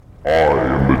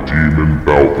Demon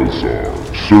Balthazar,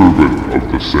 servant of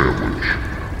the sandwich,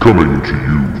 coming to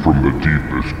you from the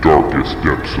deepest, darkest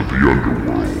depths of the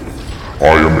underworld.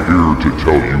 I am here to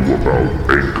tell you about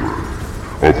Anchor.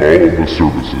 Of all the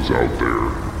services out there,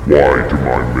 why do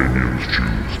my minions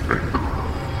choose Anchor?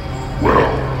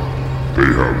 Well, they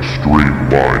have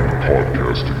streamlined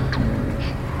podcasting tools.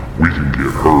 We can get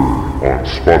heard on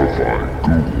Spotify,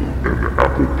 Google, and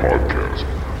Apple Podcasts,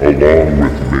 along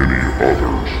with many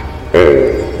others,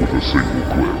 all with a single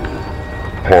click.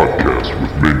 Podcast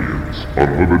with Minions,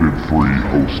 unlimited free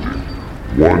hosting,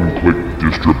 one-click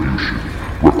distribution,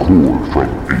 record from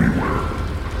anywhere.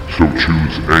 So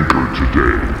choose Anchor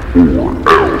today, or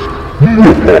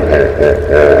else.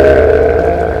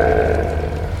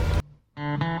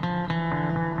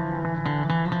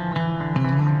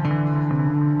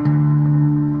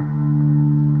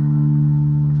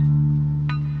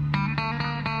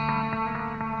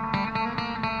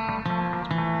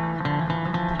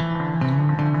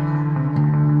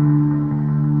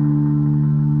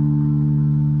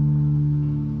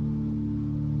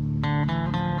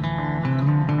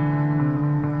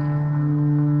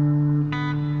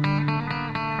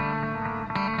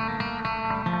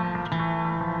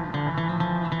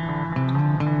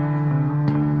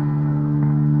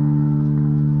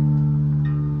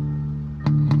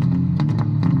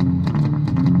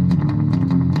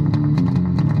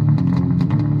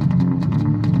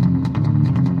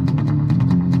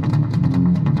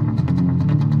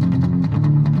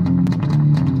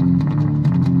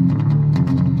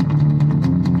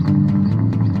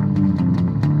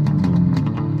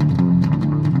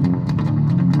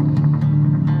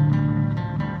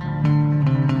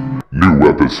 New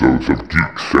episodes of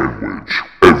Geek Sandwich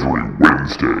every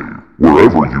Wednesday,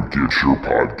 wherever you get your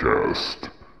podcast.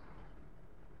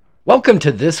 Welcome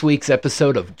to this week's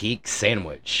episode of Geek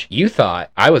Sandwich. You thought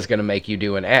I was going to make you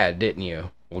do an ad, didn't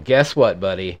you? Well, guess what,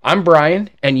 buddy? I'm Brian,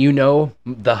 and you know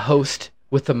the host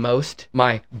with the most,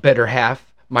 my better half,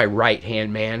 my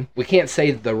right-hand man. We can't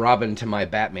say the Robin to my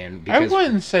Batman because I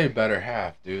wouldn't say better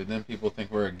half, dude. Then people think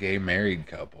we're a gay married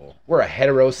couple. we're a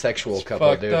heterosexual It's couple,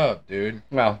 fucked dude. up, dude.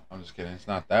 Well, I'm just kidding. It's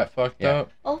not that fucked Yeah.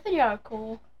 up. Both of you are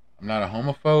cool. I'm not a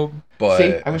homophobe, but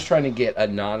see, I was trying to get a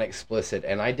non-explicit,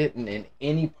 and I didn't in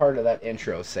any part of that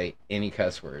intro say any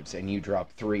cuss words, and you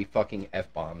dropped 3 fucking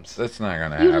F-bombs. that's not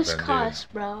gonna You happen, just cuss,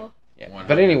 bro. Yeah. 100%.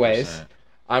 But anyways,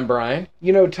 I'm Brian.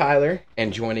 You know Tyler,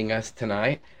 and joining us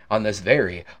tonight on this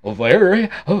very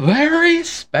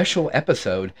special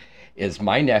episode is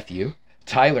my nephew,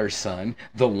 Tyler's son,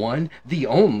 the one, the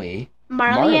only,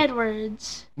 Marley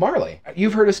Edwards. Marley.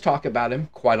 You've heard us talk about him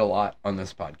quite a lot on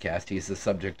this podcast. He's the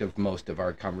subject of most of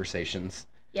our conversations.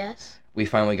 Yes. We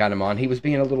finally got him on. He was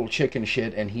being a little chicken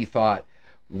shit, and he thought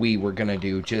we were going to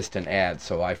do just an ad,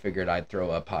 so I figured I'd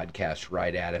throw a podcast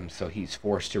right at him, so he's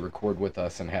forced to record with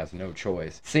us and has no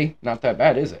choice. See? Not that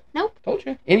bad, is it? Nope. Told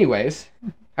you. Anyways,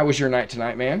 how was your night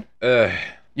tonight, man? Ugh,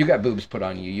 You got boobs put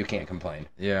on you. You can't complain.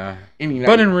 yeah. I mean,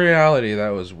 But in reality, that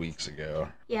was weeks ago.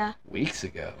 Yeah. weeks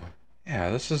ago.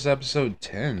 Yeah, this is episode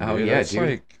 10. Oh, dude. yeah, That's dude.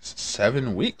 like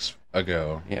 7 weeks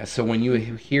ago. Yeah, so when you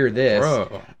hear this,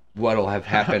 Bro, what'll have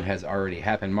happened has already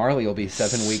happened. Marley will be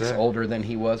 7 weeks Se- older than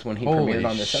he was when he holy premiered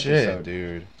on this shit, episode.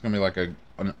 dude. It's gonna be like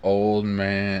an old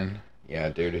man. Yeah,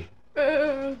 dude.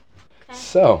 Okay.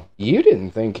 So, you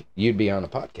didn't think you'd be on a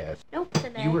podcast. Nope,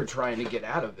 today. You were trying to get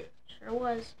out of it. Sure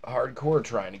was. Hardcore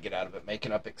trying to get out of it,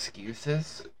 making up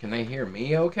excuses. Can they hear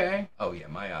me okay? Oh, yeah,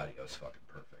 my audio's fucking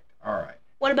perfect. All right.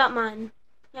 What about mine?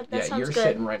 Yep, that Yeah, sounds you're good.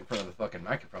 sitting right in front of the fucking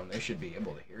microphone. They should be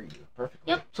able to hear you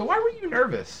perfectly. Yep. So why were you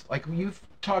nervous? Like, you've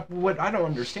talked... What I don't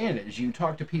understand is you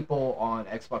talk to people on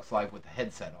Xbox Live with the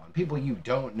headset on. People you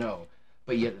don't know.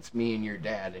 But yet it's me and your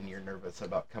dad, and you're nervous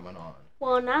about coming on.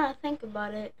 Well, now that I think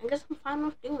about it, I guess I'm fine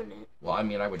with doing it. Well, I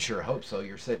mean, I would sure hope so.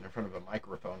 You're sitting in front of a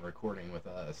microphone recording with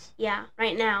us. Yeah,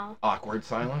 right now. Awkward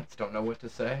silence. Don't know what to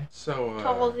say. So, To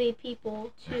all the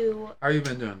people to... how you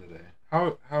been doing today?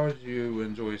 How did you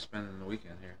enjoy spending the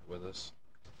weekend here with us?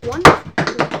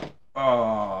 Wonderful.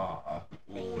 Oh.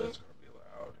 Ooh, that's gonna be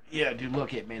loud. Yeah, dude,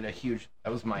 look, it made a huge...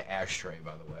 That was my ashtray,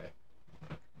 by the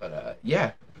way. But,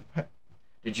 yeah.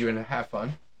 Did you have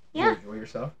fun? Yeah. Did you enjoy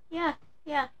yourself? Yeah.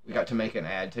 We got to make an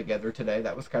ad together today.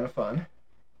 That was kind of fun.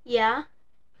 Yeah.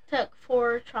 Took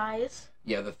 4 tries.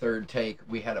 Yeah, the third take,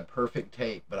 we had a perfect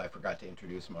take, but I forgot to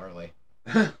introduce Marley.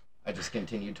 I just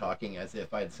continued talking as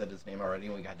if I had said his name already,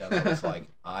 and we got done. I was like,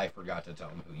 I forgot to tell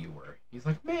him who you were. He's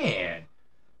like, man.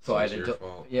 So I had to... your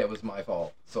fault. Yeah, it was my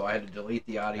fault. So I had to delete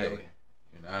the audio. Hey,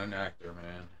 you're not an actor,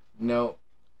 man. No,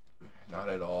 not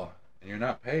at all. And you're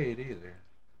not paid either.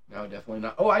 No, definitely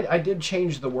not. Oh, I did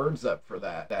change the words up for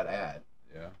that ad.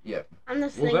 Yeah. Yep. I'm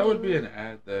just Well, thinking. that would be an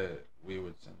ad that we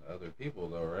would send to other people,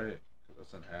 though, right? Because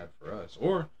that's an ad for us.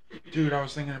 Or, dude, I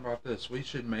was thinking about this. We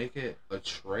should make it a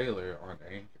trailer on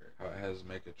Anchor. How it has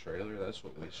make a trailer. That's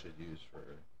what we should use for.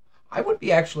 I would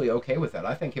be actually okay with that.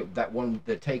 I think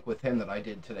the take with him that I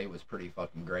did today was pretty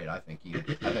fucking great. I think you'd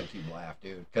laugh,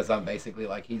 dude. Because I'm basically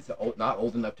like, he's not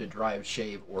old enough to drive,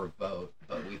 shave, or vote.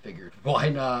 But we figured, why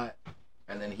not?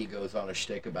 And then he goes on a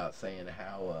shtick about saying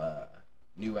how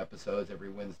new episodes every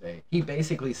Wednesday. He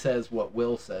basically says what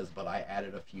Will says, but I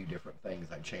added a few different things.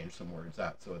 I changed some words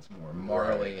out so it's more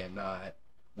Marley and not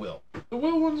Will. The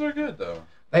Will ones are good, though.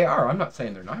 They are. I'm not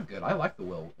saying they're not good. I like the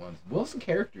Will ones. Will's a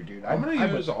character, dude. I'm going to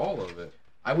use all of it.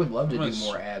 I would love to do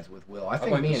more ads with Will. I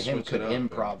think like me to and him switch could it up,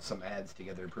 improv some ads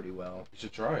together pretty well. You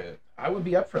should try it. I would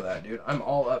be up for that, dude. I'm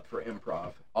all up for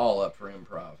improv. All up for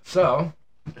improv. So,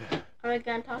 Are we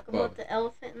gonna talk about the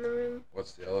elephant in the room?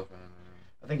 What's the elephant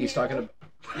in I think he's talking about...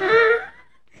 the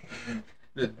room?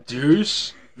 The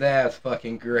douche? That's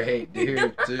fucking great,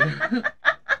 dude.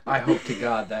 I hope to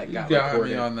God that got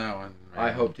recorded. Me on that one. Man.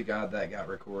 I hope to God that got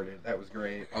recorded. That was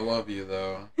great. I love you,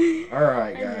 though. All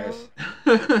right,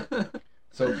 guys.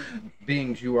 So,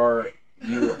 beings, you are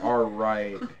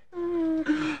right.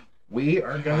 We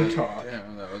are going to talk.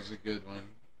 Damn, that was a good one.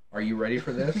 Are you ready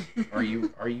for this? Are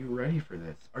you ready for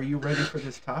this? Are you ready for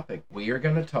this topic? We are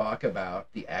going to talk about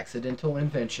the accidental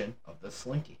invention of the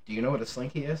slinky. Do you know what a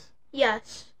slinky is?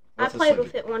 Yes. What's I a played slinky?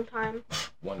 with it one time.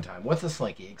 One time. What's a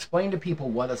slinky? Explain to people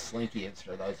what a slinky is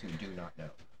for those who do not know.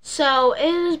 So it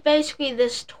is basically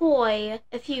this toy.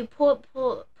 If you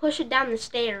push it down the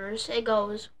stairs, it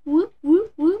goes whoop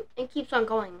whoop whoop and keeps on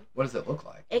going. What does it look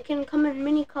like? It can come in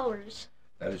many colors.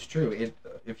 That is true.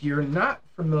 If you're not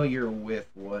familiar with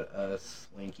what a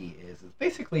slinky is, it's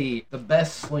basically the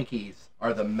best slinkies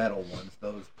are the metal ones.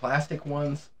 Those plastic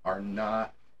ones are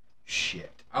not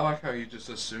shit. I like how you just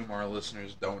assume our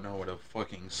listeners don't know what a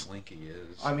fucking slinky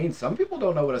is. I mean, some people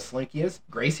don't know what a slinky is.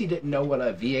 Gracie didn't know what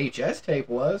a VHS tape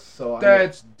was, so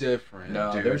That's different,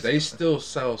 No, dude. there's- They still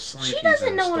sell slinkies She doesn't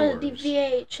in know stores. what a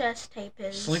VHS tape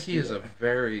is. Slinky is a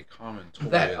very common toy.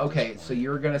 that at okay. this So point.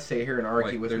 you're gonna sit here and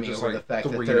argue Like, with they're me just over like the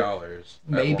fact that $3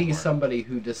 maybe at Walmart. somebody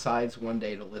who decides one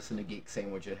day to listen to Geek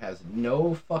Sandwich and has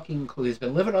no fucking clue. He's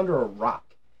been living under a rock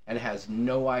and has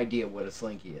no idea what a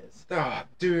slinky is. Ah,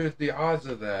 dude, the odds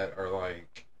of that are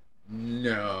like,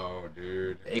 no,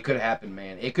 dude. It could happen,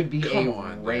 man. It could be Come a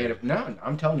on, random. dude. No,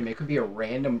 I'm telling you, it could be a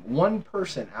random one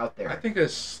person out there. I think a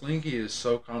slinky is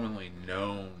so commonly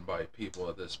known by people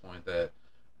at this point that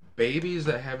babies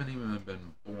that haven't even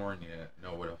been born yet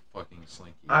know what a fucking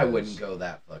slinky is. I wouldn't go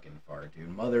that fucking far,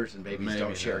 dude. Mothers and babies Maybe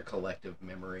don't share not. collective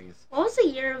memories. What was the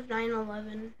year of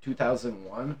 9/11?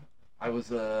 2001. I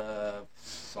was a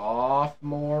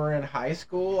sophomore in high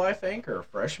school, I think, or a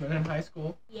freshman in high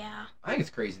school. Yeah. I think it's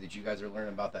crazy that you guys are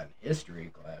learning about that in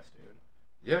history class, dude.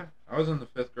 Yeah, I was in the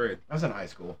 5th grade. I was in high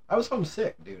school. I was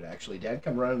homesick, dude, actually. Dad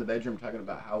come running in the bedroom talking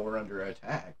about how we're under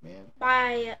attack, man.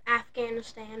 By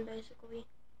Afghanistan, basically.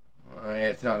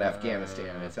 It's not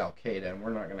Afghanistan, it's Al-Qaeda, and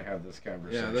we're not going to have this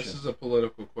conversation. Yeah, this is a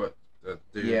political question.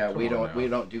 Dude, yeah, come we on don't now.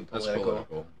 don't do That's political.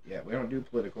 political. Yeah, we don't do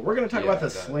political. We're going to talk Yeah, about the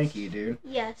that's- slinky, dude.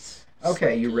 Yes.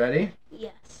 Okay, you Slinky. ready?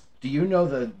 Yes. Do you know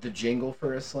the jingle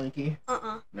for a slinky?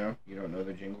 Uh-uh. No, you don't know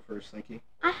the jingle for a slinky?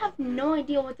 I have no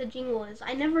idea what the jingle is.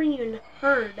 I never even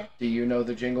heard. Do you know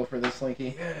the jingle for the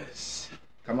slinky? Yes.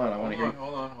 Come on, I want to hear.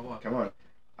 Hold on. Come on.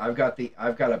 I've got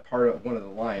a part of one of the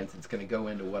lines that's going to go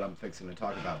into what I'm fixing to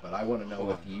talk about, but I want to know Hold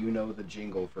if on. you know the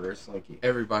jingle for a slinky.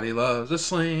 Everybody loves a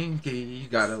slinky. You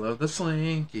gotta love the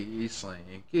slinky.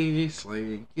 Slinky,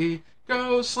 slinky.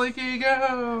 Go, slinky,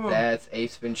 go. That's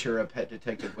Ace Ventura, Pet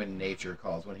Detective when nature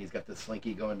calls, when he's got the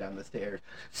slinky going down the stairs.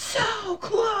 So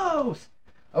close!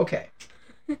 Okay.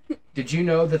 Did you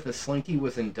know that the slinky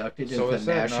was inducted So into is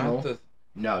the that national... not the...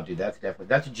 No, dude,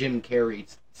 that's Jim Carrey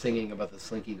singing about the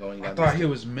slinky going down I the thought stairs. he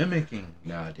was mimicking.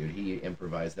 Nah, dude, he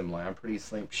improvised them. I'm pretty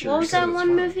sure. What was that because it's one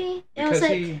funny. movie? It Because was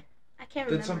like he I can't did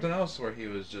remember. something else where he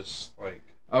was just like...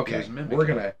 He Okay, was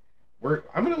mimicking.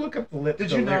 I'm gonna look up the lip. Did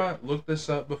the you lyric- not look this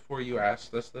up before you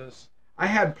asked us this? I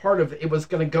had part of it was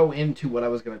gonna go into what I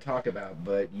was gonna talk about,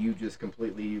 but you just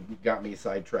completely got me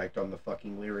sidetracked on the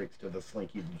fucking lyrics to the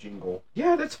Slinky jingle.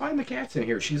 Yeah, that's fine. The cat's in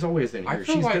here. She's always in I here.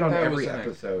 feel She's like been on that every was in a-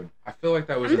 episode. I feel like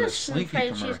that was I'm in a just Slinky afraid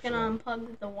commercial. she's gonna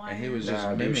unplug the wire. And he was just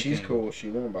Nah, dude, she's mimicking. cool. She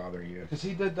won't bother you. Because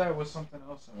he did that with something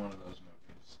else in one of those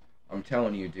movies. I'm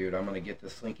telling you, dude. I'm gonna get the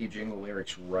Slinky jingle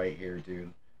lyrics right here,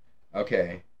 dude.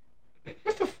 Okay.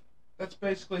 What the That's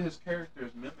basically his character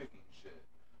is mimicking shit.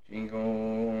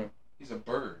 jingle? He's a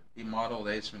bird. He modeled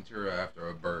Ace Ventura after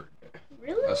a bird.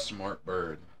 Really? A smart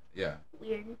bird. Yeah.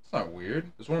 Weird. It's not weird.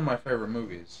 It's one of my favorite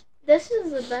movies. This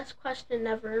is the best question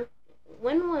ever.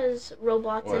 When was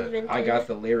robots What? invented? I got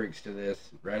the lyrics to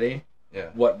this. Ready? Yeah.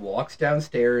 What walks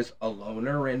downstairs alone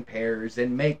or in pairs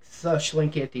and makes a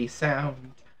schlinkety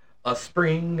sound? A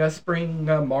spring,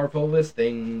 a marvelous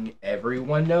thing.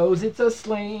 Everyone knows it's a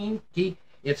slinky.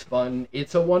 It's fun,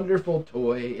 it's a wonderful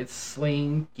toy. It's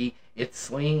slinky, it's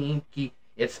slinky.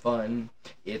 It's fun,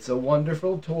 it's a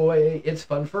wonderful toy. It's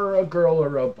fun for a girl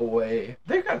or a boy.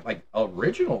 They got like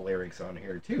original lyrics on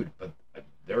here too, but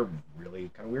they're really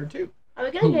kind of weird too. Are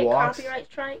we gonna get copyright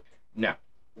strike? No.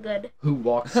 Good. Who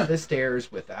walks the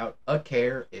stairs without a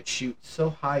care? It shoots so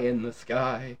high in the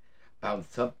sky,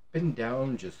 bounce up and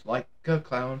down just like a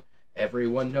clown.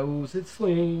 Everyone knows it's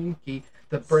Slinky,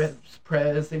 the best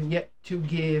present yet to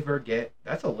give or get.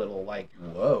 That's a little like,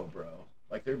 whoa, bro.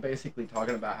 Like they're basically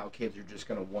talking about how kids are just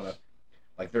gonna wanna,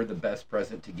 like they're the best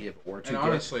present to give or to And get.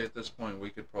 honestly, at this point, we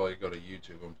could probably go to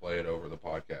YouTube and play it over the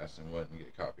podcast and wouldn't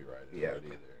get copyrighted Yeah. for it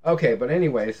either. Okay, but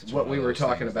anyways, It's what one we of were those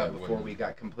talking things about that before wouldn't- we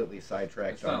got completely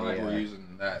sidetracked It's not on like the we're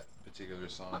using that particular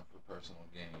song for personal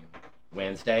gain.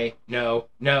 Wednesday. No.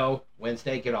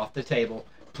 Wednesday, get off the table.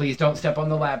 Please don't step on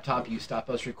the laptop. You stop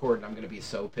us recording. I'm going to be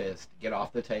so pissed. Get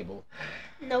off the table.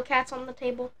 No cats on the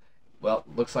table. Well,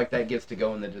 looks like that gets to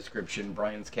go in the description.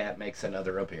 Brian's cat makes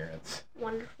another appearance.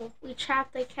 Wonderful. We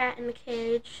trapped the cat in the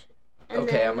cage. And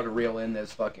Okay, then I'm going to reel in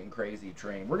this fucking crazy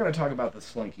train. We're going to talk about the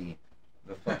Slinky.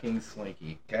 The fucking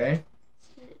Slinky, okay?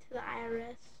 send it to the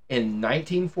IRS. In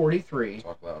 1943,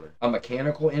 Talk louder. a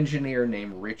mechanical engineer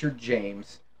named Richard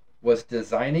James was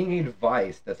designing a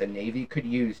device that the Navy could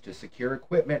use to secure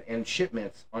equipment and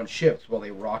shipments on ships while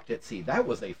they rocked at sea. That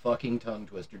was a fucking tongue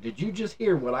twister. Did you just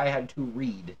hear what I had to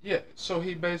read? Yeah, so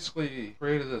he basically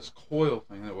created this coil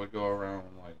thing that would go around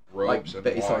like ropes and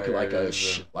Basically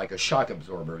wires like a shock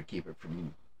absorber to keep it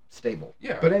from stable.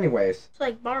 Yeah. But anyways, It's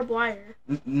like barbed wire.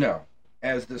 no.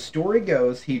 As the story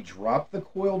goes, he dropped the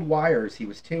coiled wires he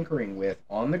was tinkering with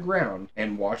on the ground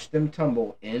and watched them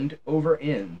tumble end over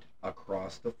end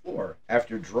across the floor.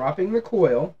 After dropping the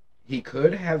coil, he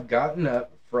could have gotten up,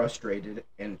 frustrated,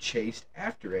 and chased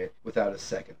after it without a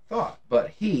second thought. But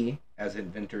he, as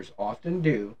inventors often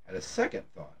do, had a second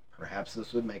thought. Perhaps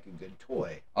this would make a good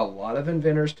toy. A lot of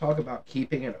inventors talk about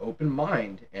keeping an open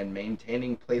mind and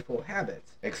maintaining playful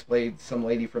habits, explained some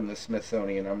lady from the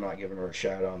Smithsonian. I'm not giving her a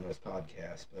shout out on this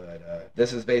podcast, but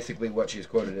this is basically what she's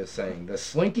quoted as saying. The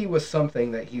Slinky was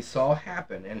something that he saw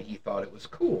happen and he thought it was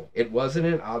cool. It wasn't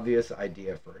an obvious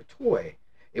idea for a toy.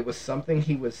 It was something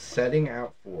he was setting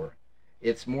out for.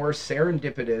 It's more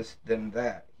serendipitous than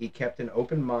that. He kept an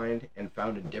open mind and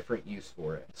found a different use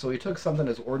for it. So he took something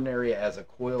as ordinary as a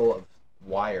coil of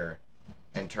wire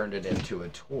and turned it into a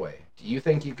toy. Do you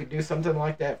think you could do something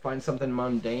like that? Find something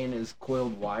mundane as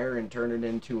coiled wire and turn it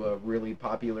into a really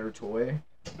popular toy?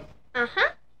 Uh-huh.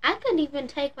 I could even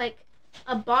take, like,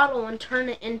 a bottle and turn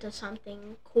it into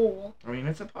something cool. I mean,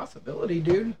 it's a possibility,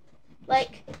 dude.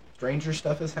 Like, Stranger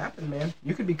stuff has happened, man.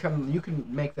 You can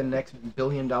make the next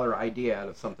billion-dollar idea out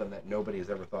of something that nobody's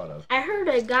ever thought of. I heard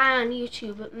a guy on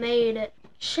YouTube made a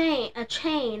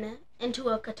chain into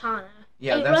a katana.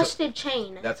 Yeah, a rusted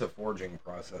chain. That's a forging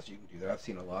process. You can do that. I've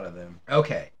seen a lot of them.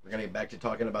 Okay, we're gonna get back to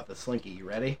talking about the Slinky. You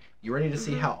ready? You ready to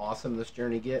see how awesome this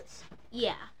journey gets?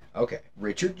 Yeah. Okay.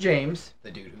 Richard James,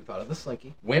 the dude who thought of the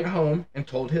Slinky, went home and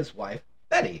told his wife,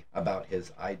 Betty, about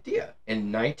his idea.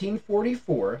 In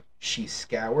 1944, she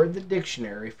scoured the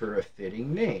dictionary for a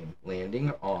fitting name,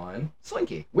 landing on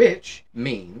Slinky, which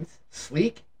means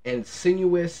sleek and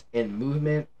sinuous in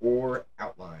movement or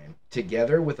outline.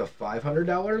 Together with a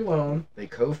 $500 loan, they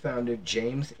co-founded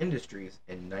James Industries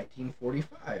in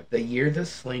 1945, the year the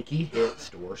Slinky hit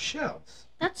store shelves.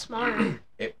 That's smart.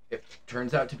 It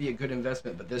turns out to be a good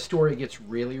investment, but this story gets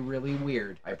really, really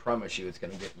weird. I promise you it's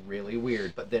going to get really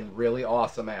weird, but then really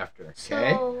awesome after, okay?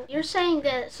 So, you're saying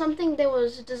that something that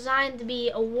was designed to be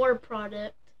a war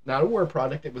product. Not a war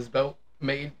product. It was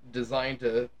designed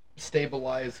to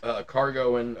stabilize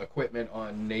cargo and equipment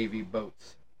on Navy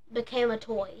boats. Became a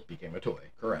toy. Became a toy,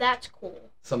 correct. That's cool.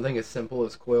 Something as simple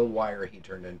as coiled wire he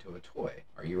turned into a toy.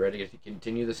 Are you ready to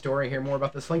continue the story, hear more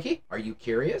about the Slinky? Are you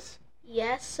curious?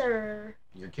 Yes, sir.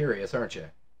 You're curious, aren't you?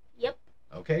 Yep.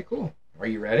 Okay, cool. Are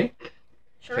you ready?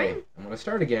 Sure. Okay, I'm going to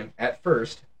start again. At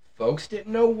first, folks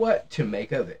didn't know what to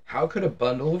make of it. How could a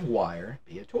bundle of wire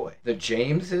be a toy? The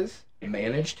Jameses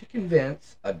managed to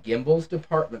convince a Gimbel's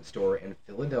department store in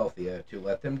Philadelphia to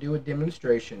let them do a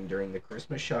demonstration during the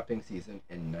Christmas shopping season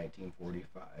in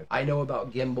 1945. I know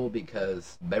about Gimbel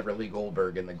because Beverly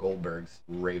Goldberg and the Goldbergs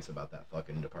raves about that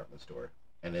fucking department store.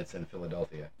 And it's in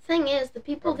Philadelphia. Thing is, the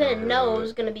people I've never didn't know heard of it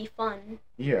was going to be fun.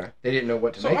 Yeah. They didn't know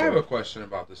what to So make I have of a it. question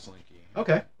about the Slinky.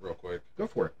 Okay, Real quick. go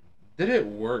for it. Did it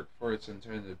work for its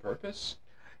intended purpose?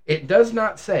 It does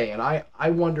not say, and I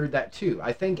wondered that too.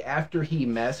 I think after he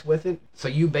messed with it, so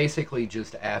you basically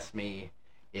just asked me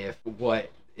if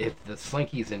the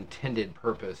Slinky's intended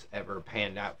purpose ever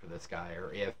panned out for this guy,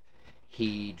 or if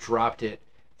he dropped it,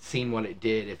 seen what it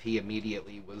did, if he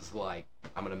immediately was like,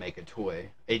 I'm gonna make a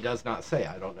toy. It does not say.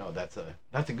 I don't know. That's a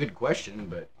good question,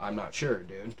 but I'm not sure,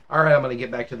 dude. All right, I'm gonna get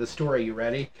back to the story. You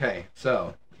ready? Okay,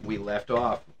 so we left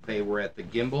off. They were at the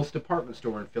Gimbel's department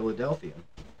store in Philadelphia,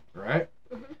 right?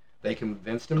 Mm-hmm. They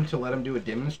convinced him to let him do a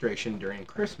demonstration during the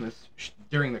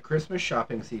Christmas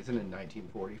shopping season in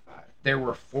 1945. There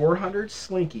were 400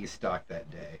 Slinkies stocked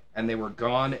that day, and they were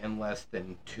gone in less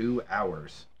than 2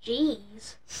 hours.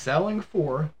 Jeez. Selling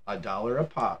for $1 a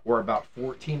pop, or about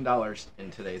 $14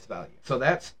 in today's value. So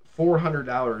that's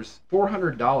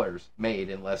 $400 made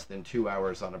in less than 2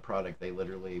 hours on a product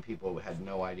people had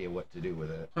no idea what to do with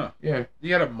it. Huh. Yeah. You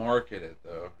gotta market it,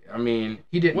 though. I mean,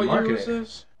 he didn't What market year was it.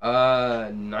 this?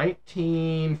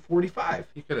 1945.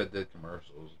 He could have did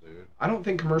commercials, dude. I don't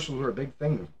think commercials were a big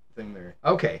thing there.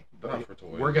 Okay, but Not for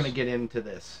toys. we're going to get into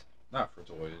this. Not for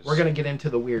toys. We're going to get into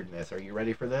the weirdness. Are you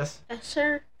ready for this? Yes,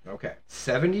 sir. Okay.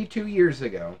 72 years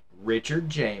ago, Richard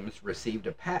James received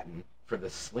a patent for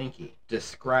the Slinky,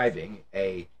 describing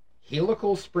a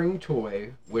helical spring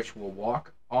toy which will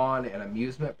walk on an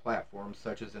amusement platform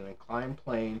such as an inclined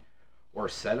plane or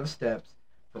set of steps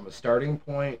from a starting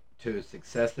point to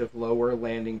successive lower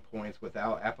landing points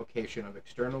without application of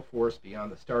external force beyond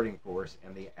the starting force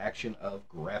and the action of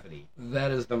gravity.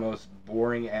 That is the most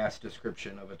boring ass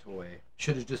description of a toy.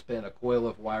 Should have just been a coil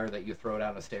of wire that you throw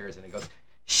down the stairs and it goes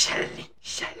shalink,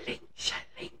 shalink,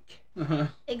 shalink. Uh-huh.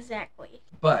 Exactly.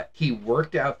 But he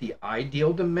worked out the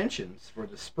ideal dimensions for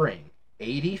the spring.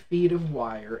 80 feet of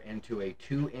wire into a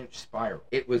 2-inch spiral.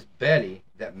 It was Betty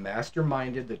that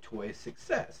masterminded the toy's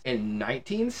success. In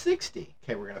 1960,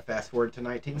 okay, we're going to fast forward to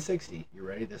 1960. You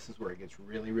ready? This is where it gets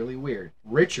really, really weird.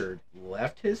 Richard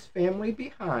left his family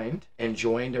behind and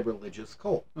joined a religious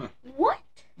cult. What?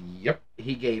 Yep.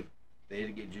 He died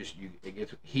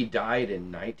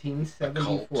in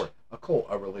 1974. A cult,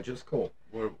 a religious cult.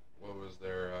 What was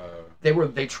their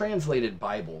They translated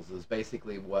Bibles is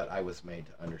basically what I was made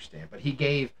to understand. But he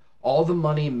gave all the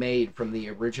money made from the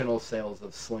original sales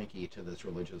of Slinky to this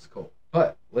religious cult.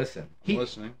 But listen, I'm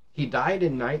listening. He died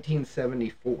in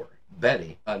 1974.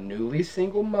 Betty, a newly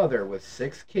single mother with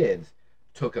 6 kids,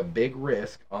 took a big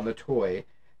risk on the toy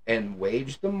and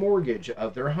waged the mortgage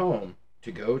of their home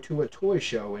to go to a toy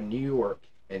show in New York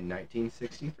in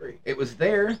 1963. It was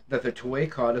there that the toy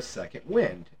caught a second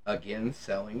wind, again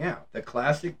selling out. The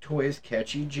classic toy's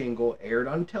catchy jingle aired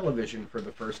on television for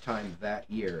the first time that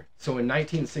year. So in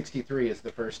 1963 is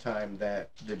the first time that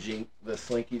the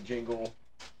Slinky jingle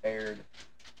aired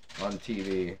on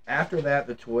TV. After that,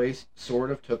 the toy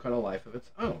sort of took on a life of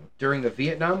its own. During the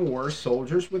Vietnam War,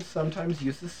 soldiers would sometimes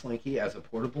use the Slinky as a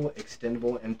portable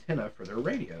extendable antenna for their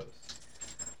radios,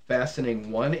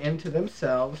 fastening one end to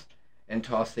themselves and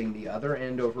tossing the other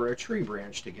end over a tree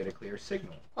branch to get a clear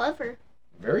signal. Clever.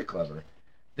 Very clever.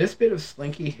 This bit of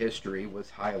Slinky history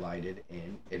was highlighted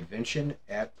in Invention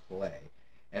at Play,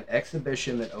 an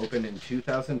exhibition that opened in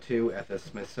 2002 at the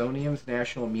Smithsonian's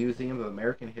National Museum of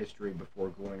American History before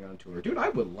going on tour. Dude, I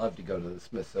would love to go to the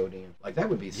Smithsonian. Like, that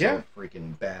would be so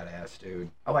freaking badass, dude.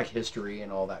 I like history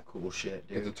and all that cool shit,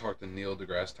 dude. Get to talk to Neil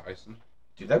deGrasse Tyson.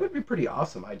 Dude, that would be pretty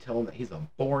awesome. I'd tell him that he's a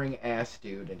boring ass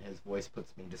dude and his voice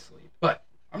puts me to sleep. But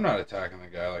I'm not attacking the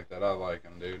guy like that. I like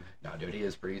him, dude. no, dude, he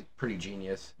is pretty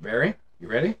genius. Very? You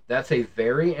ready? That's a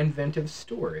very inventive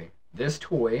story. This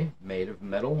toy, made of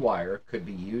metal wire, could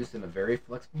be used in a very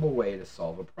flexible way to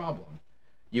solve a problem.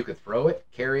 You could throw it,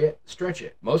 carry it, stretch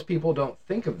it. Most people don't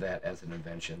think of that as an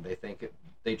invention.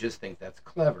 They just think that's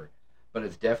clever. But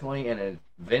it's definitely an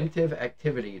inventive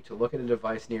activity to look at a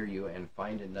device near you and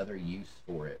find another use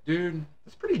for it. Dude,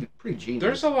 it's pretty genius.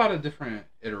 There's a lot of different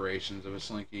iterations of a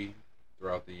Slinky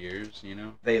throughout the years, you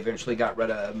know? They eventually got rid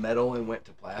of metal and went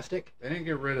to plastic. They didn't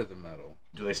get rid of the metal.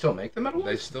 Do they still make the metal ones?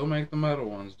 They still make the metal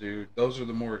ones, dude. Those are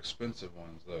the more expensive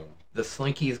ones, though. The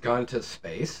Slinky's gone to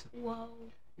space. Whoa.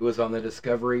 It was on the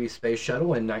Discovery Space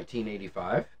Shuttle in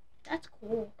 1985. That's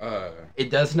cool.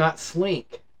 It does not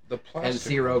slink. The plastic and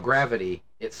zero ones. gravity,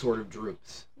 it sort of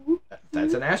droops.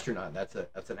 That's an astronaut. That's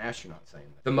an astronaut saying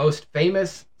that. The most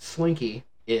famous Slinky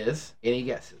is, any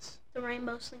guesses? The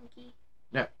Rainbow Slinky.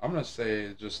 No. I'm going to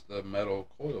say just the metal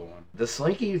coil one. The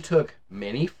Slinky took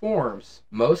many forms.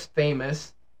 Most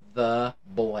famous, the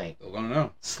blank. I don't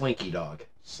know. Slinky Dog.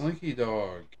 Slinky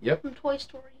Dog. Yep. From Toy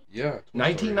Story. Yeah.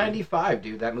 1995,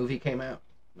 dude. That movie came out.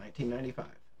 1995.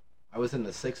 I was in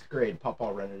the 6th grade.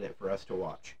 Papa rented it for us to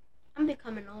watch. I'm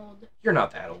becoming old. You're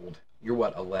not that old. You're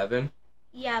what, 11?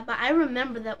 Yeah, but I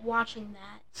remember that watching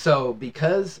that. So,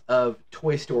 because of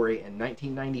Toy Story in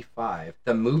 1995,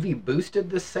 the movie boosted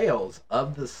the sales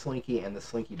of the Slinky and the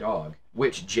Slinky Dog,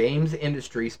 which James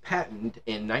Industries patented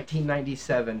in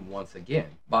 1997 once again.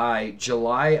 By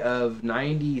July of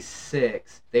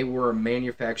 96, they were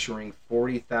manufacturing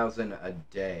 40,000 a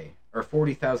day, or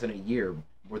 40,000 a year,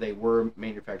 where they were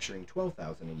manufacturing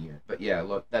 12,000 a year. But yeah,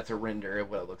 look, that's a render of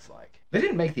what it looks like. They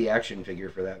didn't make the action figure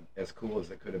for that as cool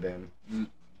as it could have been.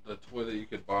 The toy that you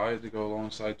could buy to go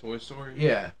alongside Toy Story?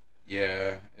 Yeah.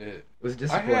 Yeah, It was I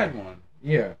disappointing. had one.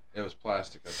 Yeah. It was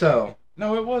plastic. I So... think.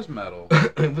 No, it was metal.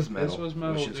 it was metal. This was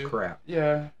metal, which is dude. crap.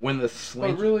 Yeah. When the But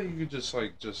Slinky... really, you could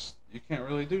you can't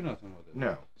really do nothing with it.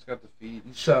 No. It's got the feet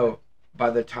and So, by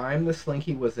the time the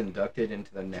Slinky was inducted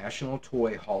into the National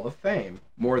Toy Hall of Fame,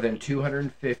 more than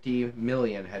 250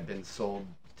 million had been sold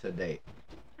to date.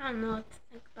 I don't know what to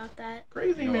think about that.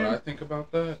 Crazy, You know man. what I think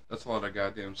about that? That's a lot of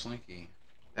goddamn Slinky.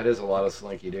 That is a lot of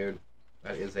Slinky, dude.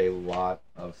 That is a lot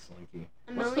of Slinky.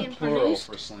 A What's the million plural produced.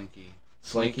 for Slinky?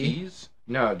 Slinky? Slinkies?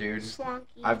 No, dude. Slunkies.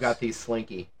 I've got these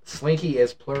Slinky. Slinky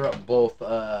is plural, both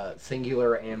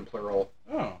singular and plural.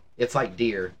 Oh. It's like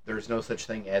deer. There's no such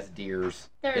thing as deers.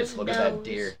 There's It's look at that those.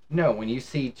 deer. No, when you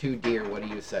see two deer, what do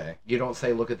you say? You don't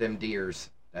say look at them deers.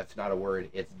 That's not a word.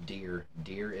 It's deer.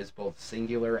 Deer is both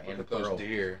singular Look and at those plural.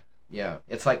 deer. Yeah,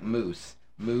 it's like moose.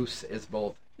 Moose is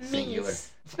both singular. Meese.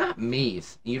 It's not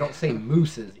meese. You don't say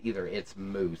mooses either. It's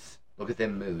moose. Look at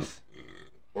them moose.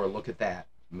 Or look at that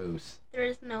moose. There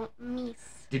is no meese.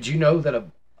 Did you know that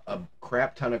a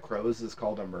crap ton of crows is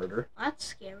called a murder? That's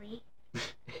scary.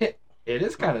 It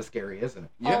is kind of scary, isn't it?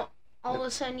 Yeah. All of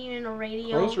a sudden you're in a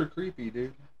radio. Crows are creepy,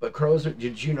 dude. But crows are,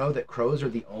 did you know that crows are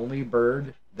the only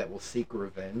bird that will seek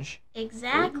revenge?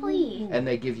 Exactly. And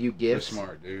they give you They're gifts.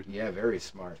 smart, dude. Yeah, very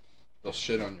smart. They'll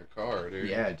shit on your car, dude.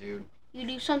 Yeah, dude. You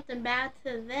do something bad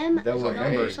to them, They'll they'll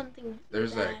remember. do something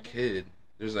There's bad. that kid.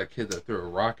 There's that kid that threw a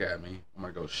rock at me. I'm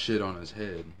gonna go shit on his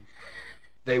head.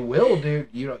 They will, dude.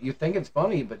 You think it's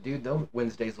funny, but dude,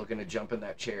 Wednesday's looking to jump in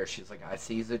that chair. She's like, I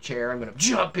seize the chair, I'm gonna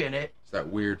jump in it. It's that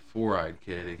weird four-eyed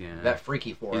kid again. That freaky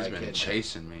He's four-eyed been kid.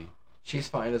 chasing me. She's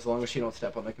fine as long as she don't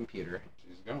step on the computer.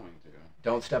 She's going to.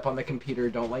 Don't step on the computer.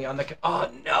 Don't lay on the. Oh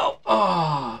no!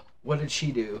 Oh, what did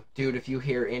she do, dude? If you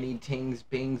hear any tings,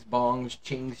 bings, bongs,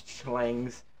 chings,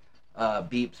 chlangs,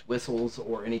 beeps, whistles,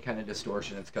 or any kind of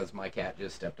distortion, it's because my cat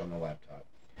just stepped on the laptop.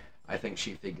 I think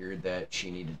she figured that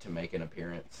she needed to make an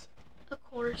appearance. Of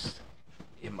course.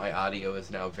 And my audio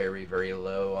is now very, very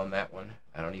low on that one.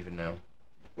 I don't even know.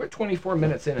 We're 24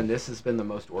 minutes in, and this has been the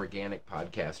most organic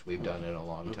podcast we've done in a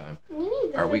long time. We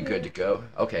need Are we good to go?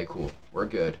 Okay, cool. We're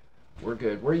good. We're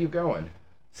good. Where are you going?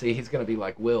 See, he's going to be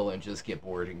like Will and just get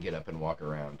bored and get up and walk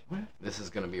around. This is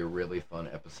going to be a really fun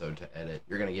episode to edit.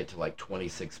 You're going to get to like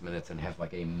 26 minutes and have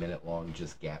like a minute long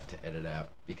just gap to edit out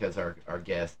because our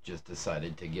guest just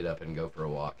decided to get up and go for a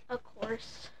walk. Of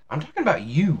course. I'm talking about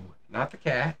you, not the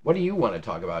cat. What do you want to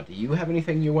talk about? Do you have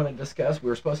anything you want to discuss? We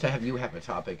were supposed to have you have a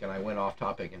topic, and I went off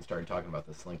topic and started talking about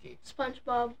the Slinky.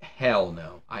 SpongeBob. Hell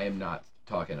no. I am not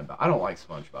talking about... I don't like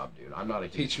SpongeBob, dude. I'm not a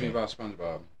huge Teach me fan. about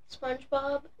SpongeBob.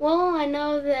 SpongeBob. Well, I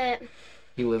know that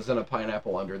He lives in a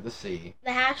pineapple under the sea.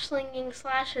 the hash slinging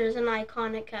slasher is an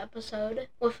iconic episode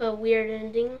with a weird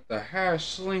ending. The hash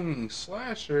slinging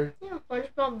slasher. Yeah,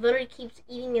 SpongeBob literally keeps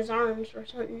eating his arms for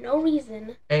no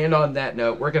reason. And on that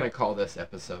note, we're going to call this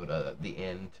episode the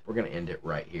end. We're going to end it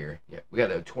right here. Yeah, we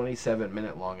got a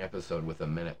 27-minute long episode with a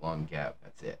minute-long gap.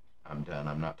 That's it. I'm done.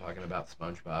 I'm not talking about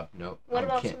SpongeBob. Nope. What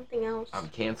about something else? I'm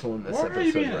canceling this Why are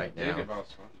you being episode a right dick now. about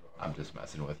SpongeBob? I'm just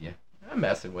messing with you. I'm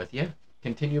messing with you.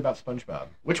 Continue about SpongeBob.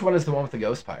 Which one is the one with the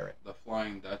ghost pirate? The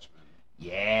Flying Dutchman.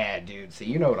 Yeah, dude. See,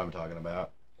 you know what I'm talking about.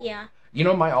 Yeah. You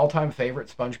know my all-time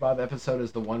favorite SpongeBob episode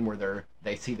is the one where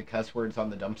they see the cuss words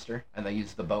on the dumpster and they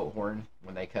use the boat horn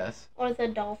when they cuss. Or the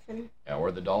dolphin. Yeah,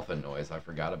 or the dolphin noise. I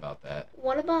forgot about that.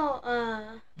 What about,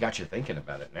 Got you thinking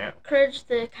about it now. Courage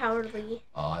the Cowardly?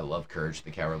 Oh, I love Courage the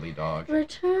Cowardly Dog.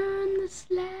 Return the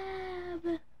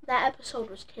slab. That episode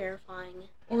was terrifying.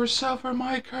 Or suffer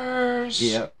my curse.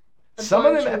 Yep. A Some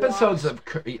of bunch them of episodes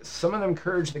wasps. some of them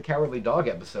Courage the Cowardly Dog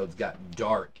episodes got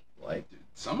dark. Like, Dude,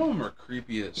 some of them are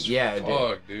creepy as yeah,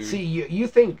 fuck, dude. See, you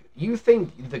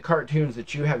think the cartoons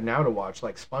that you have now to watch,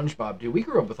 like SpongeBob, dude, we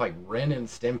grew up with like Ren and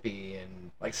Stimpy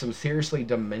and like some seriously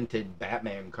demented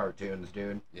Batman cartoons,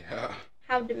 dude. Yeah.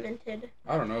 How demented.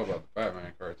 I don't know about the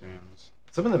Batman cartoons.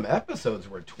 Some of them episodes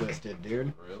were twisted,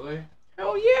 dude. Really?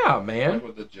 Hell yeah, man. Like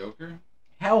with the Joker?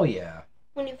 Hell yeah.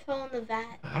 When you fell in the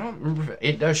vat. I don't remember.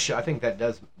 It does. I think that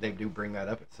does. They do bring that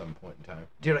up at some point in time.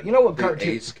 Dude, you know what The cartoon?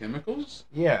 Ace Chemicals?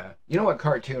 Yeah. You know what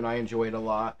cartoon I enjoyed a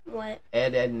lot? What?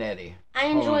 Ed, Ed, and Eddie. I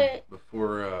Hold enjoy on. it.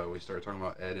 Before we start talking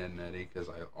about Ed and Eddie, because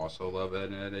I also love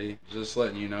Ed and Eddie, just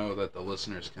letting you know that the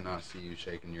listeners cannot see you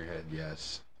shaking your head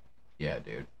yes. Yeah,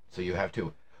 dude. So you have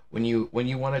to, when you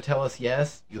want to tell us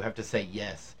yes, you have to say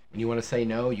yes. When you want to say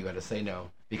no, you got to say no.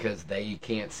 Because they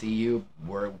can't see you.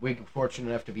 We're fortunate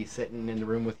enough to be sitting in the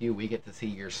room with you. We get to see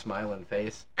your smiling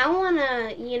face. I want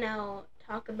to,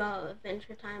 talk about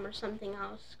Adventure Time or something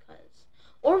else.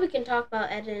 Or we can talk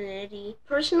about Ed and Eddie.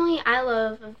 Personally, I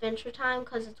love Adventure Time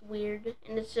because it's weird.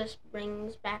 And it just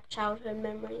brings back childhood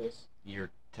memories.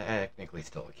 You're technically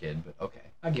still a kid, but okay.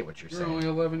 I get what you're You're saying. only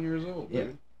 11 years old, Yeah.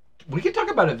 dude. We could talk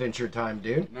about Adventure Time,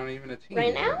 dude. Not even a teen.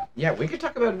 Right now? Yeah, we could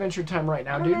talk about Adventure Time right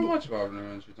now, I don't dude. know much about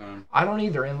Adventure Time. I don't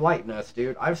either. Enlighten us,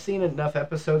 dude. I've seen enough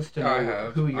episodes to know I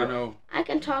have. who you're. I know. I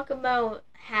can talk about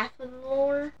half of the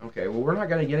lore. Okay, well, we're not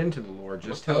going to get into the lore.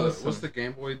 Just tell us. What's the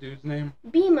Game Boy dude's name?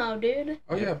 BMO, dude.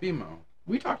 Oh, yeah, BMO.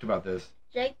 We talked about this.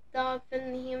 Jake Dog,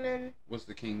 Finn the Human. What's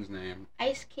the king's name?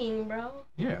 Ice King, bro.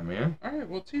 Yeah, man. Alright,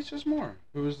 well, teach us more.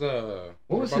 Who's the...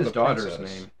 What was about his the daughter's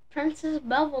princess? name? Princess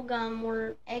Bubblegum,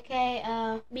 or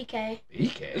a.k.a. BK.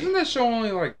 BK. Isn't that show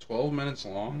only like 12 minutes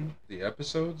long? The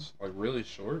episodes? Like really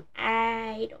short?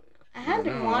 I don't know. I have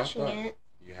been No, I watching thought- it.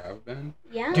 You have been?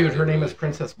 Yeah. Dude, her name Really? is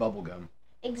Princess Bubblegum.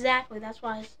 Exactly, that's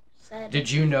why I said.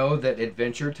 Did you know that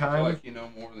Adventure I Time? feel like you know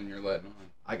more than you're letting on.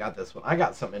 I got this one. I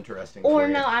got something interesting Or for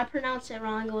you. no, I pronounced it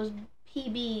wrong. It was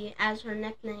PB as her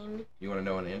nickname. You want to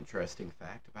know an interesting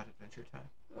fact about Adventure Time?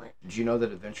 What? Did you know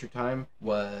that Adventure Time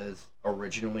was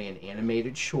originally an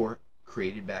animated short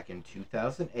created back in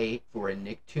 2008 for a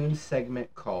Nicktoons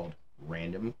segment called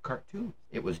Random Cartoon?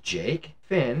 It was Jake,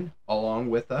 Finn, along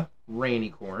with a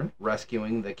Rainicorn,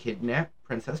 rescuing the kidnapped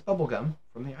Princess Bubblegum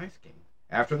from the Ice King.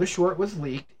 After the short was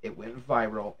leaked, it went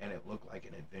viral and it looked like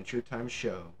an Adventure Time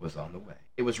show was on the way.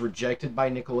 It was rejected by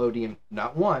Nickelodeon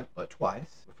not once, but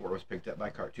twice before it was picked up by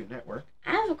Cartoon Network.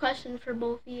 I have a question for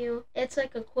both of you. It's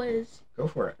like a quiz. Go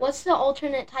for it. What's the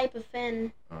alternate type of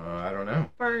fin? I don't know.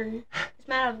 Fern. It's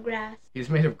made out of grass. He's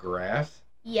made of grass.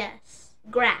 Yes.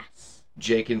 Grass.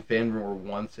 Jake and Finn were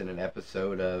once in an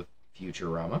episode of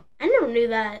Futurama. I never knew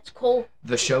that. It's cool.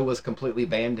 The show was completely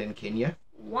banned in Kenya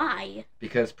Why?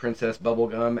 because Princess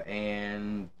Bubblegum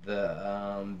and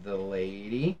the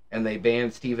lady, and they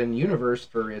banned Steven Universe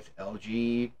for its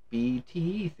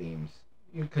LGBT themes.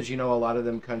 Because, a lot of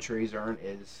them countries aren't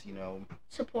as,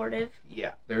 Supportive.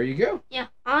 yeah. There you go. Yeah.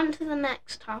 On to the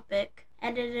next topic.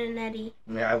 Ed and Eddie.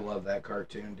 Yeah, I love that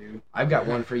cartoon, dude. I've got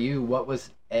one for you. What was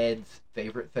Ed's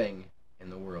favorite thing in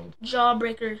the world?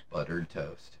 Jawbreaker. Buttered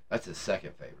toast. That's his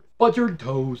second favorite. Buttered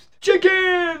toast.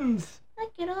 Chickens!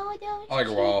 Look at all those I like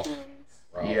Rolf. chickens.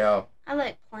 Ralph. Yeah. I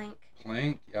like Plank.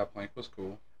 Plank? Yeah, Plank was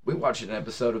cool. We watched an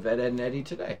episode of Ed, Ed, and Eddie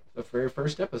today. The very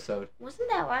first episode. Wasn't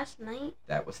that last night?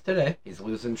 That was today. He's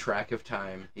losing track of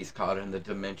time. He's caught in the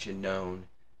dimension known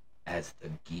as the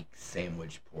Geek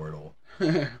Sandwich Portal.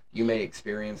 You may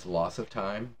experience loss of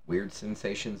time, weird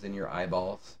sensations in your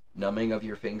eyeballs, numbing of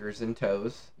your fingers and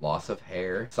toes, loss of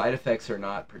hair. Side effects are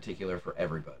not particular for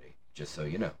everybody, just so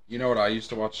you know. You know what I used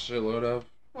to watch a shitload of?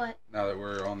 What? Now that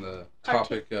we're on the Cartoon.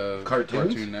 topic of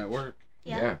Cartoons? Cartoon Network.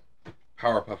 Yeah.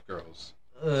 Powerpuff Girls.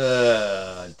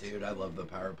 Dude, I love the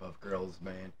Powerpuff Girls,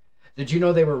 man. Did you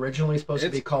know they were originally supposed to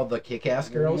be It's called the Kick-Ass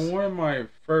Girls? One of my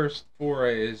first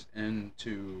forays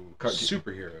into Cartoon.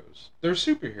 superheroes. They're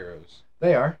superheroes.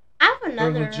 They are. I have They're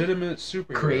another. legitimate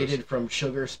superheroes. Created from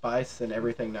sugar, spice, and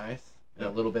everything nice. And a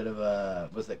little bit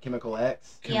of, was it Chemical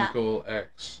X? Chemical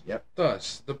X. Yep.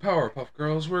 Thus, the Powerpuff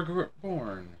Girls were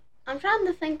born. I'm trying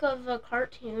to think of a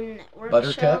Cartoon Network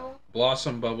Buttercup? show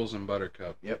Blossom, Bubbles, and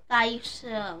Buttercup. that I used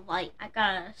to like. I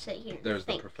gotta sit here and There's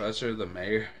think. the Professor, the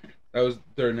Mayor. That was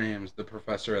their names, the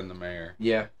Professor and the Mayor.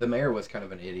 Yeah, the mayor was kind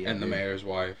of an idiot. And the dude. Mayor's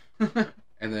wife.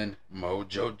 And then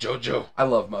Mojo Jojo. I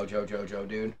love Mojo Jojo,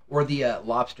 dude. Or the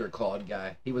lobster clawed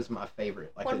guy. He was my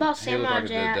favorite. Like What the- about He was Samurai like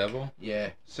Jack? the devil. Yeah,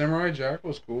 Samurai Jack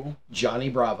was cool. Johnny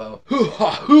Bravo.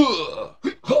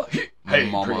 Hey,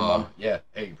 Mama. pretty mama. Yeah,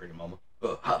 hey, pretty mama.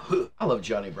 I love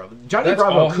Johnny Bravo. Johnny That's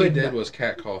Bravo all he could did not, was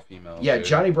catcall females. yeah, dude.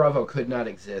 Johnny Bravo could not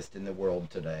exist in the world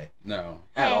today No.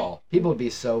 at Hey. all. People would be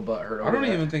so butthurt over I don't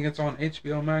that. even think it's on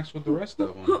HBO Max with the rest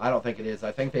of them. I don't think it is.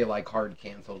 I think they hard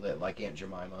canceled it, like Aunt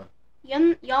Jemima.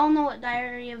 Y'all know what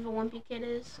Diary of a Wimpy Kid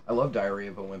is? I love Diary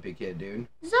of a Wimpy Kid, dude.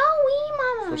 Zoe,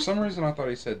 mama. For some reason, I thought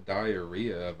he said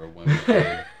diarrhea of a woman.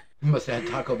 kid. You must have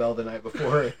had Taco Bell the night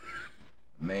before.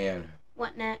 Man,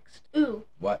 What next? Ooh.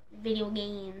 What? Video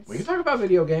games. we can talk about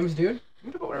video games, dude.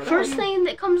 We can talk about whatever the First hell you- thing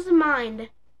that comes to mind,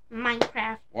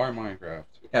 Minecraft. Why Minecraft?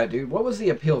 Yeah, dude. What was the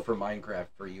appeal for Minecraft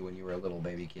for you when you were a little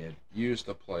baby kid? You used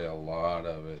to play a lot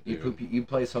of it, dude. You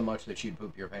play so much that you'd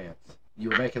poop your pants. You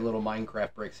were making little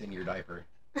Minecraft bricks in your diaper.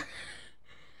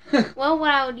 Well,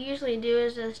 what I would usually do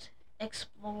is just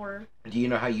explore. Do you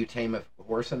know how you tame a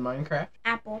horse in Minecraft?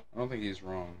 Apple. I don't think he's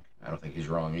wrong. I don't think he's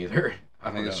wrong either.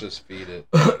 I think it's just feed it.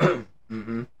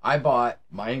 Mm-hmm. I bought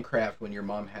Minecraft when your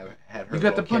mom had her. You got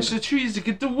to little punch Kindle. the trees to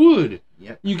get the wood.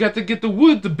 Yep. You got to get the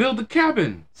wood to build the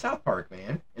cabin. South Park,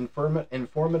 man.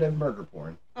 Informative murder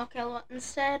porn. Okay, well,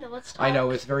 instead, let's talk. I know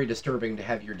it's very disturbing to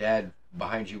have your dad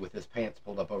behind you with his pants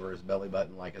pulled up over his belly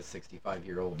button like a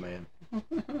 65-year-old man.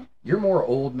 You're more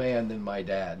old man than my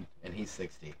dad, and he's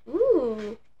 60.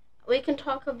 Ooh. We can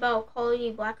talk about Call of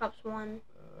Duty Black Ops 1.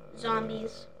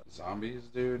 Zombies. Zombies,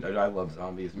 dude. I love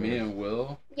zombies, man. Me and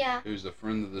Will, Yeah. who's a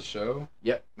friend of the show.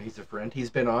 Yep, he's a friend. He's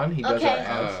been on. He does Okay. our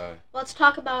ads. Let's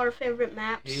talk about our favorite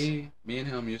maps. Me and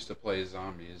him used to play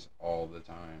zombies all the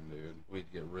time, dude. We'd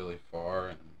get really far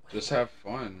and just have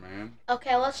fun, man.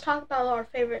 Okay, let's talk about our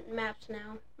favorite maps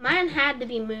now. Mine had to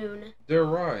be Moon. Der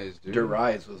Rise, dude. Der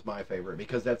Rise was my favorite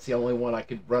because that's the only one I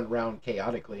could run around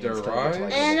chaotically. Der and still Rise? look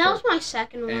like And a that was my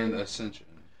second And one. Ascension.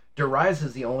 Der Rise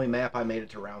is the only map I made it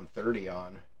to round 30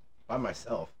 on by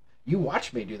myself. You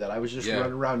watched me do that. I was just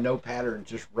running around, no pattern,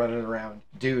 just running around.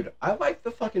 Dude, I like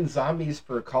the fucking zombies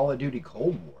for Call of Duty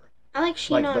Cold War. I like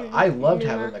Sheen Like, on I loved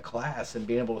Numa. having the class and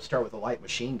being able to start with a light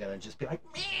machine gun and just be like,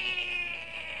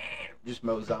 just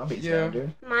mow zombies down,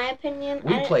 dude. My opinion.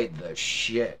 We played the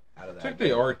shit out of that. Took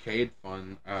the arcade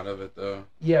fun out of it, though.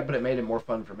 Yeah, but it made it more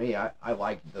fun for me. I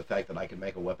liked the fact that I could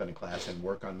make a weapon class and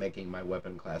work on making my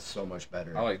weapon class so much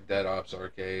better. I like Dead Ops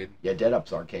Arcade. Yeah, Dead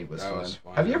Ops Arcade was That fun. was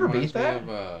fun. Have you ever Reminds beat me that?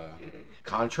 of,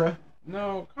 Contra?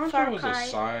 no, Contra Far was Cry. a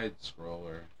side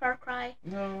scroller. Far Cry.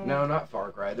 No. No, not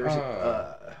Far Cry. There's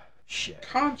shit.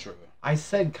 Contra. I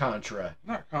said Contra.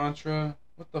 Not Contra.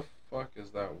 What the fuck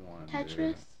is that one? Tetris?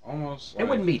 Dude? Almost like... It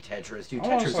wouldn't be Tetris, dude.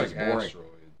 almost Tetris like is boring. Asteroid.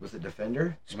 Was it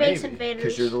Defender? Space Maybe. Invaders.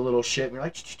 Because you're the little shit and you're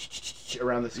like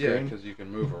around the Yeah, screen. because you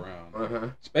can move around. Uh-huh.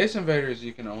 Space Invaders,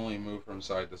 you can only move from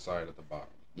side to side at the bottom.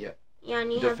 Yeah,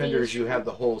 and you Defenders, have you have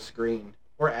the whole screen.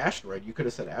 Or Asteroid. You could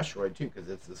have said Asteroid too, because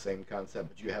it's the same concept,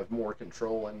 but you have more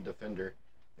control in Defender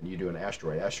than you do in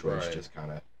Asteroid. Asteroid's Right. just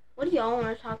kind of. What do y'all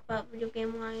want to talk about video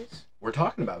game wise? We're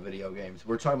talking about video games.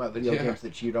 We're talking about video games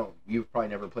that you've probably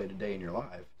never played a day in your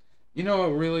life. You know what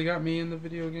really got me into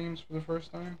video games for the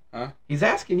first time? Huh? He's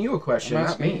asking you a question, I'm not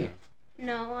asking me. you.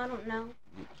 No, I don't know.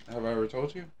 Have I ever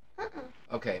told you?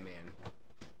 Okay, man.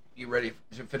 You ready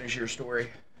to finish your story?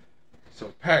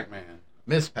 So Pac-Man.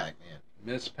 Miss Pac-Man.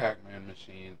 Miss Pac-Man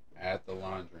machine at the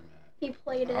laundromat. He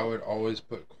played it. I would always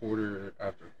put quarter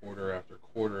after quarter after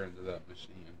quarter into that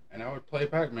machine. And I would play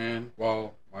Pac-Man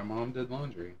while my mom did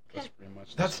laundry. That's pretty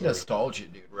much the That's story. nostalgia,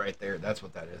 dude, right there. That's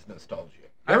what that is, nostalgia.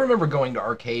 I remember going to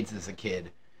arcades as a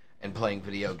kid and playing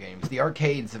video games. The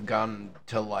arcades have gone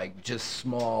to, like, just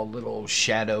small little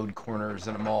shadowed corners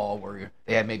in a mall where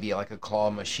they had maybe, like, a claw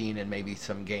machine and maybe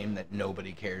some game that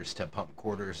nobody cares to pump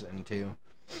quarters into.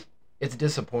 It's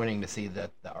disappointing to see that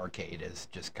the arcade is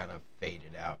just kind of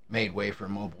faded out. Made way for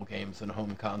mobile games and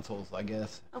home consoles, I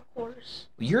guess. Of course.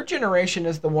 Your generation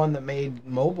is the one that made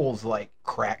mobiles like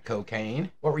crack cocaine.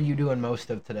 What were you doing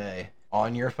most of today?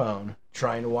 On your phone,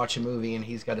 trying to watch a movie, and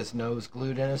he's got his nose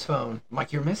glued in his phone. I'm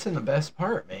like, you're missing the best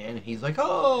part, man. And he's like,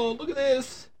 oh, look at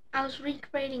this. I was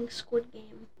recreating Squid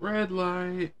Game. Red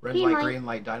light. Red Green light, light. green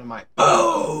light, dynamite.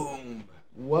 Boom!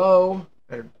 Whoa.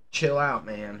 Better chill out,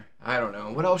 man. I don't know.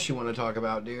 What else you want to talk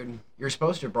about, dude? You're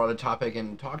supposed to have brought a topic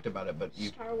and talked about it, but you...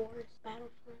 Star Wars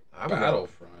Battlefront.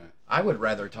 Battlefront. I would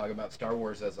rather talk about Star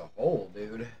Wars as a whole,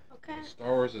 dude. Okay. Star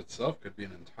Wars itself could be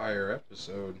an entire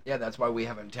episode. Yeah, that's why we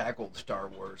haven't tackled Star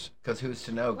Wars. Because who's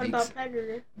to know? What about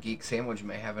Predator? Geek Sandwich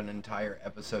may have an entire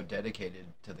episode dedicated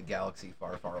to the galaxy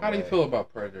far, far away. How do you feel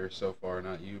about Predator so far?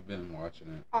 Now you've been watching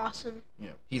it. Awesome. Yeah.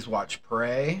 He's watched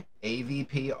Prey,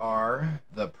 AVPR,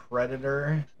 The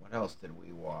Predator. What else did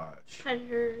we watch?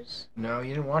 Predators. No,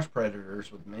 you didn't watch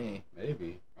Predators with me.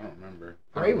 Maybe. I don't remember.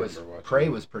 Prey I don't was remember watching Prey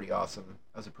it. was pretty awesome.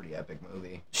 That was a pretty epic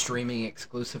movie. Streaming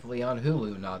exclusively on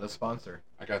Hulu, not a sponsor.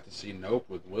 I got to see Nope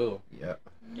with Will. Yeah.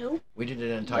 Nope. We did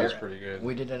an entire That's pretty good.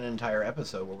 We did an entire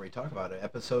episode where we talk about it.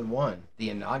 Episode 1, the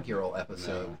inaugural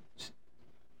episode. No.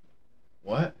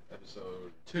 What?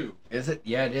 Episode 2. Is it?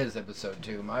 Yeah, it is episode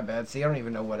 2. My bad. See, I don't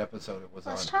even know what episode it was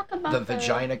Let's on. talk about The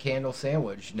Vagina Candle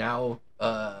Sandwich, now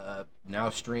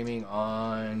streaming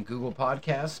on Google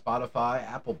Podcasts, Spotify,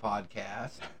 Apple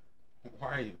Podcasts. Why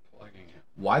are you plugging it?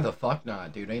 Why the fuck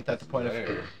not, dude? Ain't that the point of...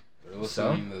 There. they're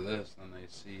listening to this, then they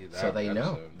see that. So they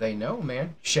know. episode. They know,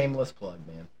 man. Shameless plug,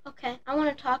 man. Okay, I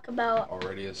want to talk about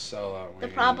Already a sellout. the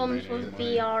problems with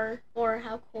VR or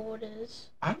how cool it is.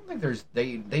 I don't think there's...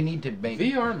 They need to make...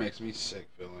 VR makes me sick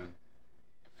feeling.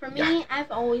 For me,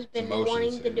 I've always been motion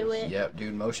wanting to do sickness. it. Yeah,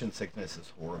 dude, motion sickness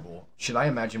is horrible. Should I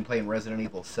imagine playing Resident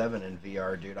Evil 7 in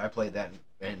VR, dude? I played that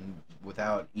and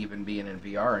without even being in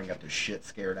VR and got the shit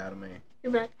scared out of me.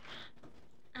 You're like,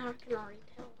 I can already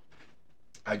tell.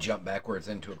 I jumped backwards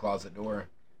into a closet door.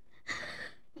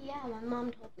 Yeah, my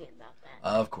mom told me about that.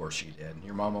 Of course she did.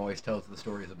 Your mom always tells the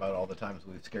stories about all the times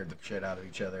we've scared the shit out of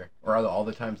each other. Or all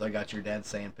the times I got your dad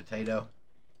saying potato.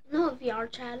 You know what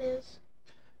VR chat is?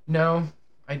 No,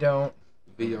 I don't.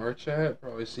 VR chat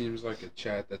probably seems like a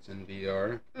chat that's in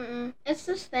VR. It's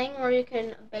this thing where you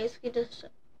can basically just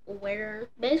wear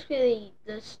basically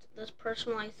this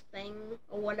personalized thing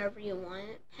or whatever you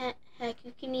want. Heck,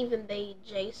 you can even be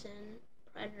Jason,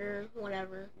 Predator,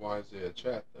 whatever. Why is it a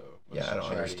chat though? Yeah, I don't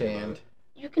understand.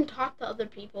 You can talk to other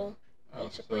people. Oh,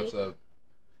 Basically. so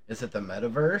Is it the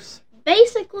metaverse?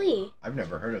 Basically, I've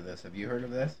never heard of this. Have you heard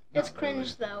of this? it's Not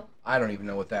cringe though. I don't even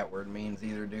know what that word means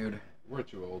either, dude. we're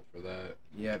too old for that.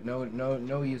 Yeah,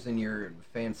 no using your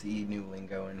fancy new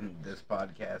lingo in this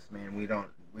podcast, man. We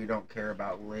don't care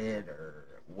about lit or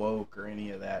woke or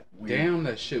any of that weird. Damn,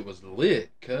 that shit was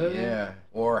lit, cuz. Yeah,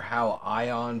 or how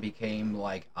ion became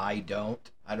like I don't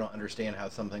understand how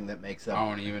something that makes up. I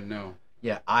don't even know.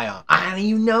 Yeah, ion. I don't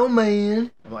even know, man.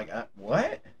 I'm like,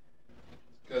 what?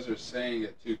 Because they're saying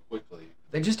it too quickly.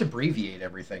 They just abbreviate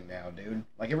everything now, dude.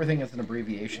 Like, everything is an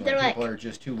abbreviation. They're People like- are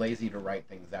just too lazy to write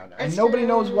things down. And It's nobody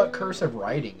knows what cursive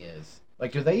writing is.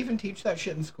 Like, do they even teach that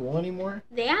shit in school anymore?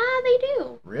 Yeah, they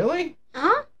do. Really?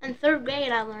 In 3rd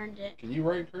grade, I learned it. Can you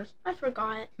write cursive? I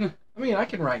forgot. I mean, I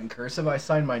can write in cursive. I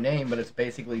sign my name, but it's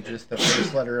basically just the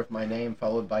first letter of my name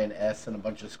followed by an S and a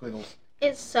bunch of squiggles.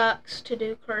 It sucks to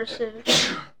do cursive.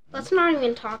 Let's not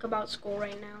even talk about school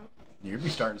right now. You'll be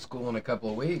starting school in a couple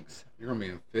of weeks. You're gonna be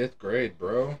in 5th grade,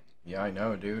 bro. Yeah, I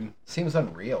know, dude. Seems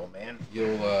unreal, man.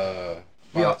 You'll,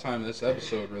 by the time this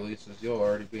episode releases, you'll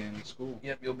already be in school.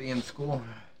 Yep, you'll be in school.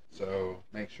 So,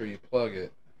 make sure you plug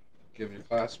it. Give your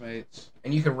classmates.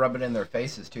 And you can rub it in their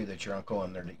faces, too, that your uncle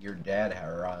and your dad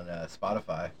are on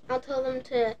Spotify. I'll tell them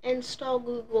to install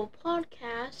Google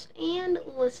Podcast and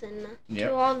listen. Yep.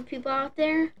 To all the people out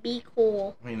there, be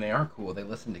cool. I mean, they are cool. They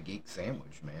listen to Geek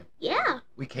Sandwich, man. Yeah.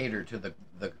 We cater to the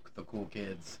cool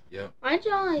kids. Yep. Why'd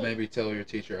y'all like... Maybe tell your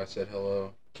teacher I said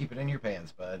hello. Keep it in your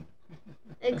pants, bud.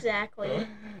 Exactly.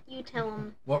 You tell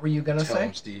them. What were you going to Tell say?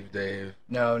 him Steve Dave.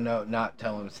 No, not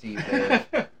tell him Steve Dave.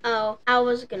 Oh, I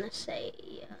was gonna say...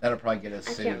 That'll probably get us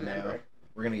I sued can't now. remember.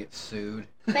 We're going to get sued.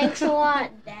 Thanks a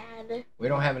lot, Dad. We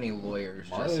don't have any lawyers,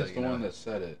 just Marley's so the you know. one that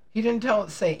said it. He didn't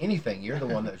say anything. You're the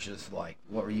one that's just like,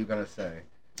 what were you going to say?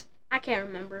 I can't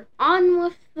remember. On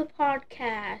with the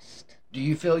podcast. Do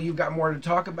you feel you've got more to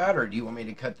talk about, or do you want me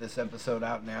to cut this episode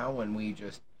out now when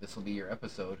this will be your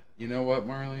episode? You know what,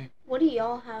 Marley? What do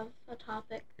y'all have a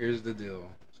topic? Here's the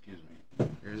deal. Excuse me.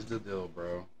 Here's the deal,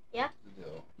 bro. Yeah? The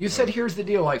deal. You said here's the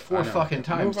deal like 4 I know. fucking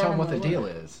times. Move Tell on, them what the move deal on.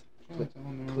 is.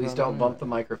 Please don't bump the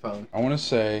microphone. I want to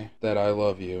say that I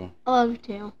love you. I love you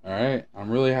too. Alright? I'm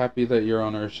really happy that you're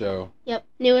on our show. Yep.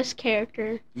 Newest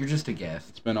character. You're just a guest.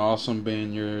 It's been awesome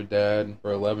being your dad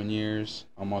for 11 years.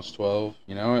 Almost 12.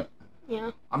 You know it?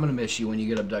 Yeah. I'm going to miss you when you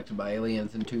get abducted by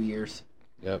aliens in 2 years.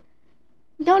 Yep.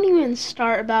 Don't even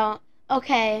start about...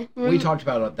 Okay. We talked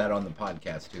about that on the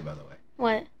podcast too, by the way.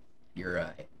 What? Your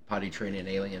potty training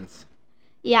aliens.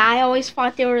 Yeah, I always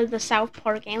thought they were the South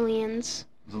Park aliens.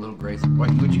 It was a little Grace. Why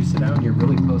would you sit down? You're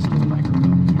really close to the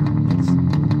microphone.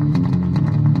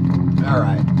 All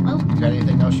right. Oh. You got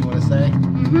anything else you want to say?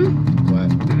 Mm-hmm.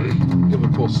 What? Give a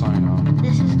cool sign off.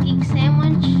 This is Geek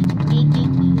Sandwich. Be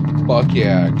geeky. Fuck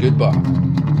yeah. Goodbye.